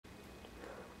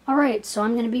Alright, so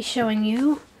I'm going to be showing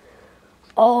you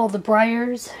all the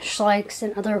Breyers, Schleichs,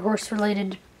 and other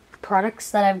horse-related products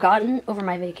that I've gotten over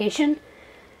my vacation.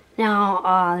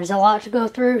 Now, there's a lot to go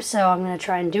through, so I'm going to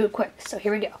try and do it quick. So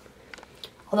here we go.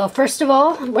 Although, first of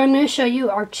all, what I'm going to show you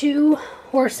are two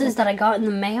horses that I got in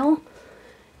the mail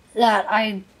that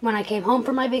when I came home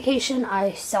from my vacation,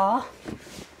 I saw.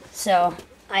 So,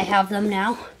 I have them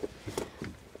now.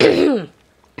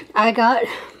 I got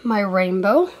my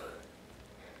Rainbow.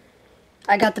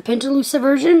 I got the Pintalusa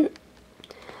version.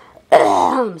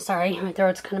 I'm sorry, my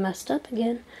throat's kind of messed up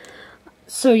again.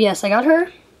 So yes, I got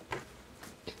her.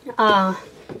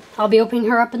 I'll be opening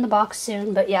her up in the box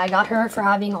soon, but yeah, I got her for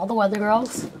having all the Weather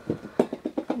Girls.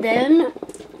 Then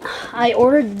I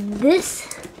ordered this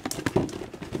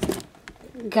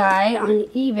guy on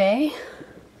eBay.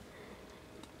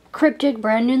 Cryptic,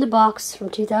 brand new in the box from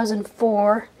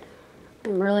 2004.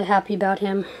 I'm really happy about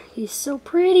him. He's so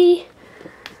pretty.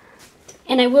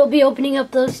 And I will be opening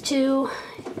up those two.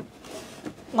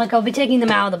 Like, I'll be taking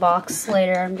them out of the box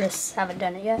later. I just haven't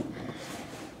done it yet.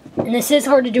 And this is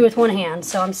hard to do with one hand,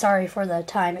 so I'm sorry for the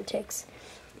time it takes.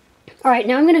 Alright,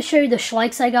 now I'm going to show you the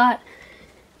Schleichs I got.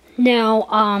 Now,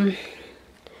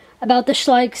 about the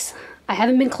Schleichs, I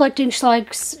haven't been collecting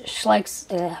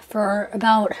Schleichs for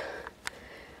about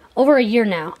over a year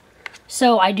now.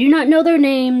 So, I do not know their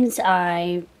names.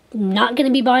 I'm not going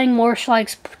to be buying more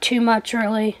Schleichs too much,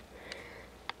 really.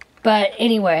 But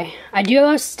anyway, I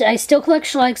still collect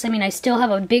Schleichs. I mean, I still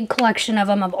have a big collection of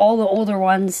them, of all the older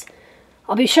ones.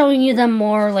 I'll be showing you them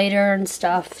more later and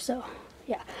stuff, so,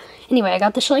 yeah. Anyway, I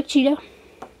got the Schleich Cheetah.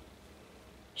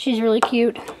 She's really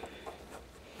cute.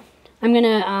 I'm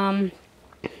not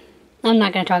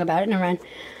gonna talk about it, never mind.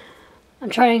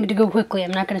 I'm trying to go quickly. I'm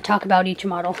not gonna talk about each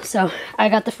model. So, I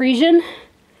got the Frisian.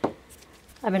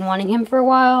 I've been wanting him for a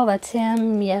while. That's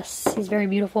him. Yes, he's very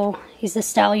beautiful. He's the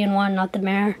stallion one, not the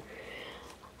mare.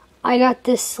 I got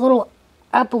this little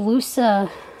Appaloosa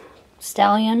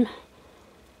stallion.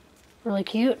 Really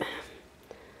cute.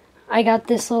 I got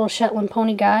this little Shetland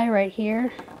pony guy right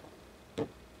here.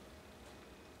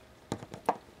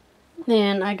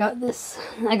 And I got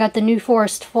the New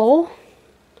Forest foal.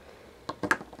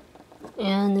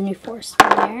 And the New Forest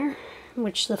mare,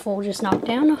 which the foal just knocked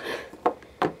down.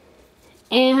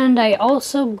 And I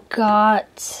also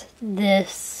got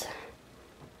this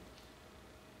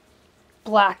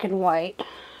black and white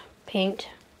paint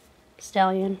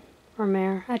stallion or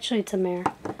mare. Actually, it's a mare.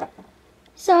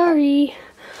 Sorry.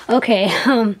 Okay,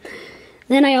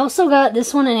 then I also got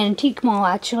this one in Antique Mall,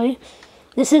 actually.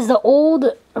 This is the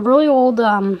really old,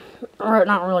 or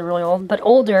not really old, but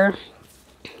older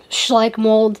Schleich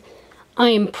mold. I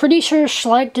am pretty sure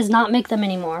Schleich does not make them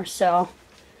anymore, so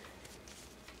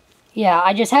yeah,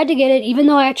 I just had to get it. Even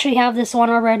though I actually have this one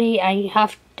already, I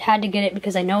had to get it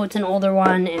because I know it's an older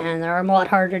one and they're a lot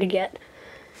harder to get.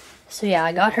 So yeah,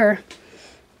 I got her.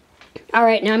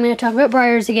 Alright, now I'm going to talk about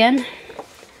Breyers again.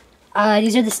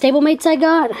 These are the stablemates I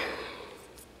got.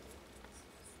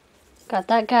 Got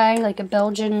that guy, like a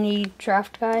Belgian-y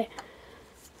draft guy.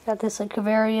 Got this like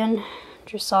Bavarian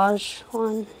dressage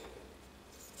one.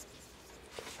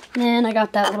 And then I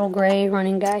got that little gray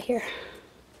running guy here.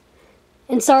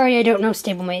 And sorry, I don't know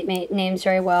stablemate names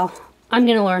very well. I'm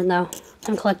gonna learn though.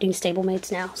 I'm collecting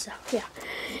stablemates now, so yeah.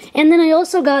 And then I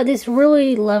also got this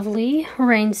really lovely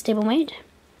Rain stablemate,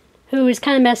 who is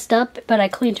kind of messed up, but I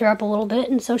cleaned her up a little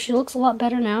bit, and so she looks a lot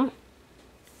better now.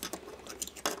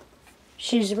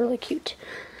 She's really cute.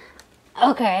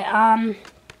 Okay, now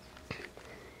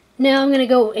I'm gonna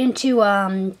go into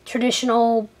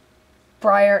traditional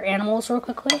Breyer animals real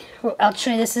quickly.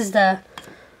 Actually, this is the...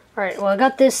 Alright, well I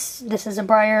got this. This is a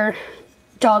Breyer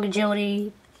dog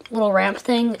agility little ramp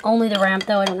thing. Only the ramp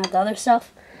though, I don't have the other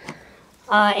stuff.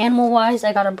 Animal wise,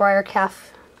 I got a Breyer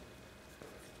calf.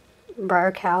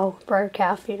 Breyer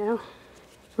calf, you know.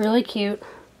 Really cute.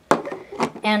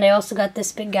 And I also got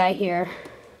this big guy here.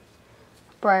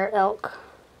 Breyer elk.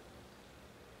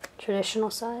 Traditional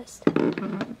sized.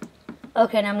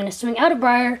 Okay, now I'm going to swing out of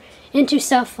Breyer into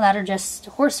stuff that are just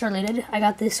horse related. I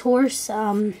got this horse,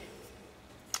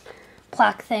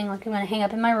 plaque thing, like I'm going to hang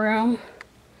up in my room.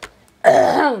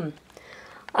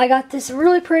 I got this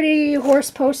really pretty horse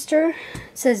poster. It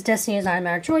says Destiny is not a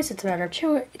matter of choice, it's a matter of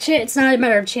choice. It's not a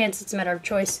matter of chance, it's a matter of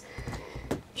choice.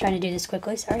 I'm trying to do this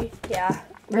quickly, sorry. Yeah,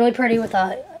 really pretty with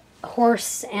a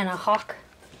horse and a hawk.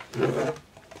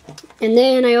 And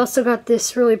then I also got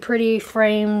this really pretty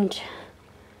framed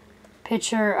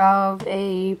picture of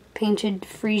a painted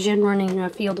Frisian running in a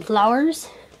field of flowers.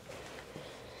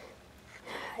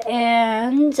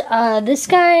 And this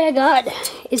guy I got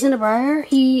isn't a Breyer.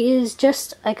 He is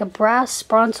just like a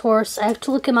bronze horse. I have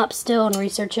to look him up still and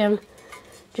research him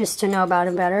just to know about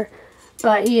him better.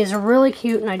 But he is really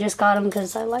cute, and I just got him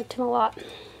because I liked him a lot.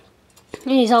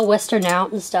 And he's all western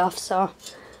out and stuff, so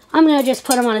I'm going to just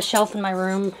put him on a shelf in my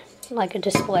room, like a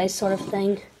display sort of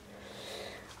thing.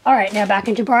 Alright, now back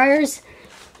into Breyers.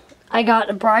 I got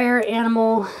a Breyer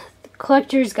Animal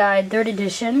Collector's Guide 3rd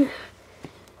edition.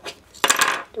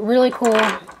 Really cool,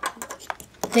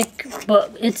 thick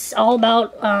book. It's all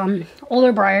about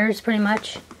older Breyers, pretty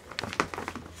much.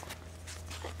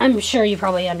 I'm sure you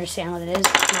probably understand what it is.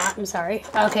 If not, I'm sorry.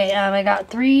 Okay, I got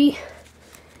 3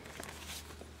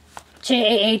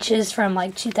 JAHs from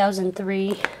like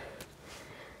 2003.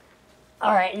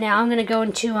 Alright, now I'm going to go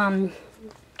into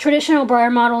traditional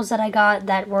Breyer models that I got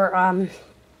that were,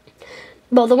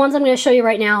 well, the ones I'm going to show you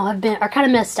right now are kind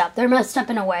of messed up. They're messed up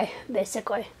in a way,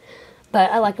 basically. But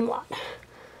I like them a lot.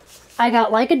 I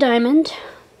got Like a Diamond.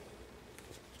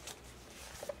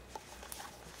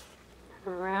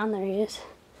 Around, there he is.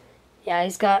 Yeah,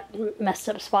 he's got messed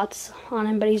up spots on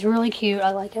him, but he's really cute.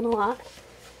 I like him a lot.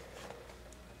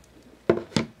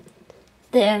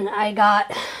 Then I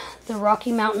got the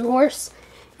Rocky Mountain Horse.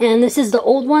 And this is the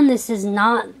old one. This is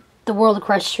not the World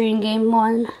Equestrian Game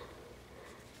one.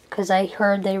 Because I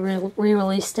heard they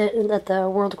re-released it at the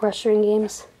World Equestrian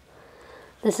Games.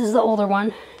 This is the older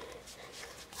one.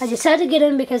 I just had to get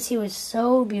him because he was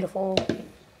so beautiful.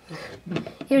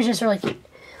 He was just really cute.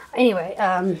 Anyway,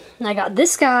 I got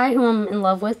this guy who I'm in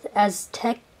love with,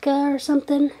 Azteca or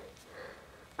something.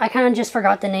 I kind of just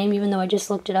forgot the name even though I just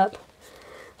looked it up.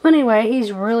 But anyway,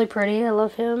 he's really pretty. I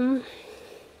love him.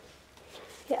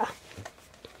 Yeah.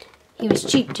 He was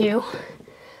cheap too.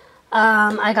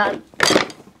 I got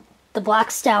the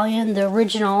Black Stallion, the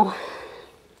original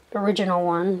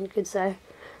one, you could say.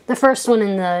 The first one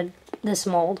in this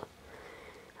mold.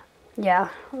 Yeah,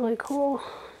 really cool.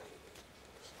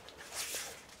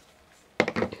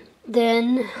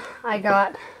 Then I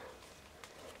got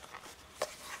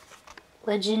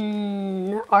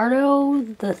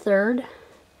Legendardo the Third.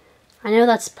 I know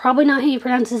that's probably not how you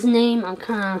pronounce his name.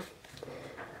 I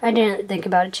didn't think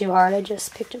about it too hard. I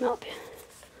just picked him up.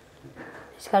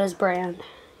 He's got his brand.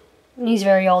 And he's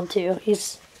very old too.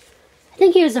 I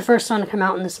think he was the first one to come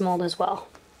out in this mold as well.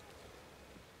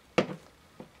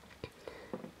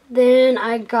 Then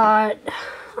I got,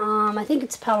 I think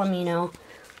it's Palomino.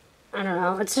 I don't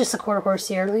know. It's just a quarter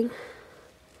horse yearling.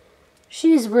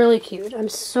 She's really cute. I'm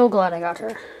so glad I got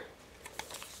her.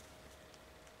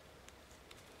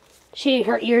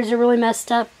 Her ears are really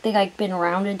messed up. They like been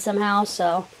rounded somehow,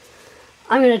 so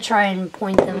I'm gonna try and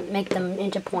make them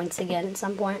into points again at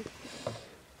some point.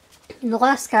 And the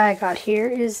last guy I got here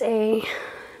is the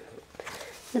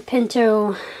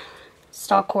Pinto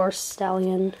stock horse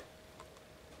stallion.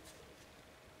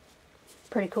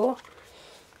 Pretty cool.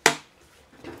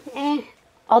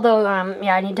 Although,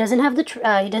 yeah, and he doesn't have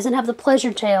the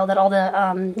pleasure tail that all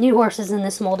the new horses in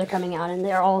this mold are coming out in.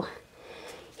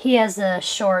 He has a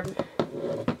short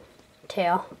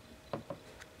tail.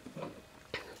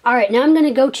 Alright, now I'm going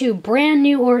to go to brand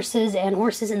new horses and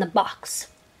horses in the box.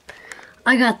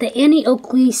 I got the Annie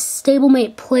Oakley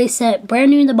Stablemate playset,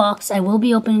 brand new in the box. I will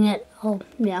be opening it. Oh,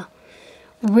 yeah.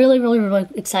 Really, really, really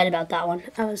excited about that one.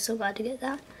 I was so glad to get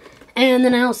that. And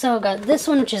then I also got this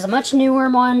one, which is a much newer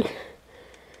one.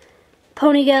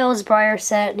 Pony Gals Breyer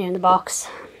set, new in the box.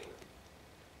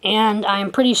 And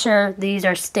I'm pretty sure these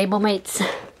are stablemates.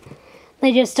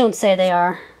 They just don't say they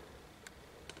are.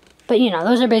 But you know,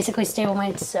 those are basically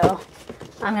stablemates, so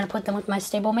I'm going to put them with my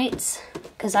stablemates.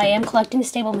 Because I am collecting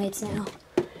stablemates now.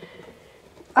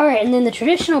 Alright, and then the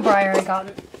traditional Breyer I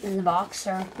got in the box,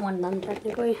 or one of them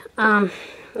technically,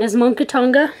 is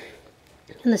Munkatonga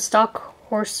in the stock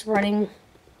horse running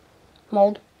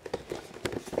mold.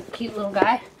 Cute little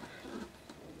guy.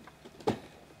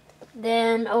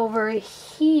 Then over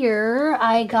here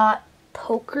I got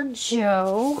Poker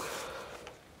Joe.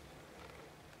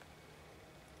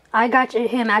 I got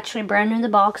him actually brand new in the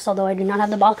box, although I do not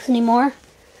have the box anymore.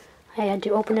 I had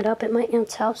to open it up at my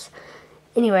aunt's house.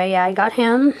 Anyway, yeah, I got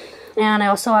him. And I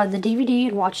also had the DVD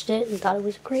and watched it and thought it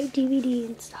was a great DVD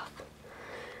and stuff.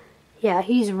 Yeah,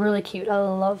 he's really cute. I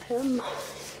love him.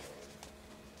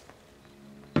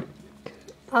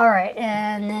 Alright,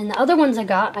 and then the other ones I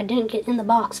got, I didn't get in the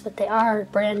box, but they are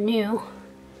brand new,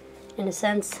 in a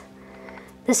sense.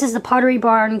 This is the Pottery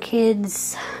Barn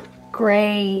Kids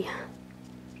Gray,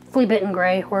 Flea Bitten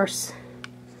Gray horse.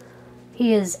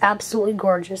 He is absolutely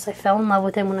gorgeous. I fell in love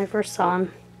with him when I first saw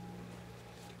him.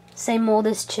 Same mold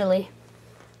as Chili.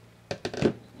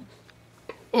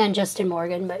 And Justin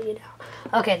Morgan, but you know.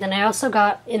 Okay, then I also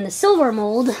got in the silver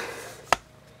mold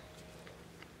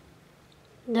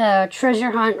the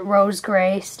Treasure Hunt Rose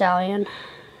Gray Stallion.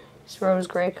 It's rose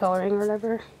gray coloring or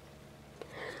whatever.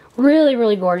 Really,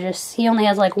 really gorgeous. He only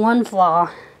has like one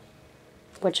flaw,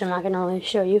 which I'm not going to really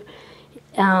show you.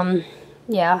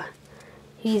 Yeah,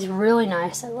 he's really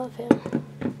nice. I love him.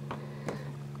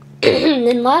 And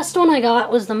then last one I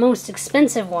got was the most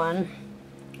expensive one,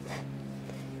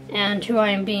 and who I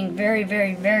am being very,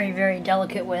 very, very, very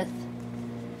delicate with,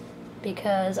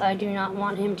 because I do not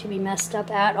want him to be messed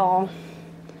up at all,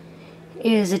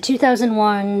 is a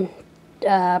 2001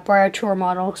 Breyer Tour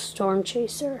model Storm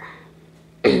Chaser.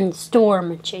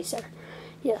 Storm Chaser,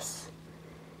 yes,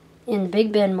 in the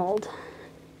Big Ben mold.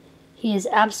 He is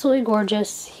absolutely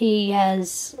gorgeous. He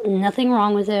has nothing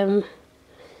wrong with him.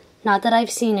 Not that I've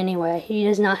seen anyway. He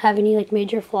does not have any like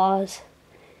major flaws.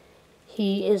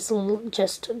 He is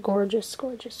just a gorgeous,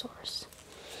 gorgeous horse.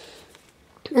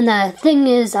 And the thing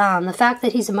is, the fact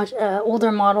that he's a much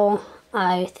older model,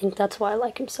 I think that's why I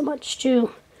like him so much too.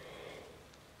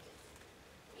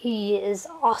 He is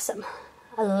awesome.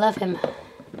 I love him.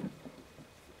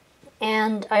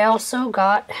 And I also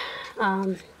got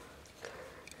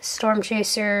Storm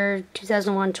Chaser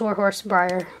 2001 Tour Horse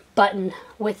Breyer button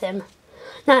with him.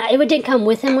 Now, it didn't come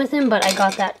with him, but I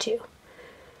got that too.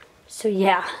 So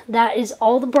yeah, that is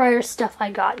all the Breyers stuff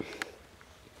I got.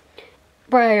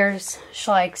 Breyers,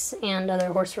 Schleichs, and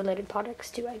other horse-related products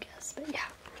too, I guess. But yeah.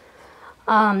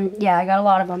 Yeah, I got a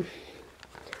lot of them.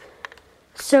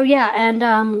 So yeah,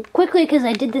 and quickly, because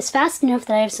I did this fast enough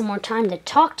that I have some more time to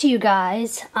talk to you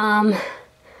guys.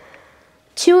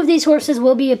 2 of these horses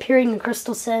will be appearing in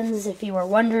Crystal Sens, if you were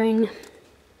wondering.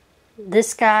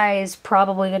 This guy is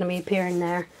probably going to be appearing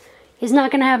there. He's not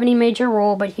going to have any major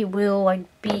role, but he will like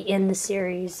be in the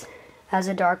series as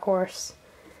a dark horse.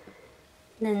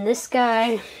 Then this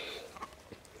guy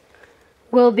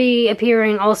will be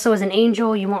appearing also as an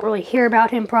angel. You won't really hear about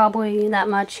him probably that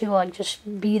much. He'll like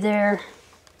just be there.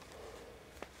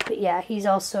 But yeah, he's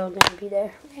also going to be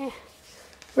there.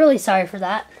 Really sorry for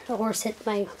that. The horse hit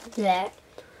my... I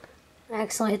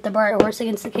accidentally hit the horse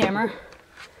against the camera.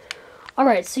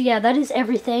 Alright, so yeah, that is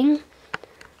everything.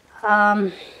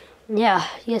 Yeah,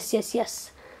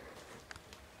 yes.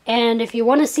 And if you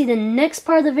want to see the next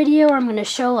part of the video, I'm going to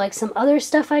show like some other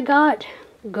stuff I got,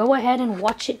 go ahead and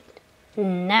watch it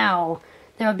now.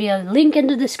 There will be a link in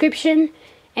the description,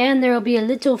 and there will be a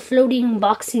little floating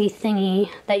boxy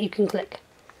thingy that you can click.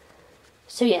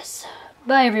 So yes,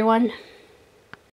 bye everyone.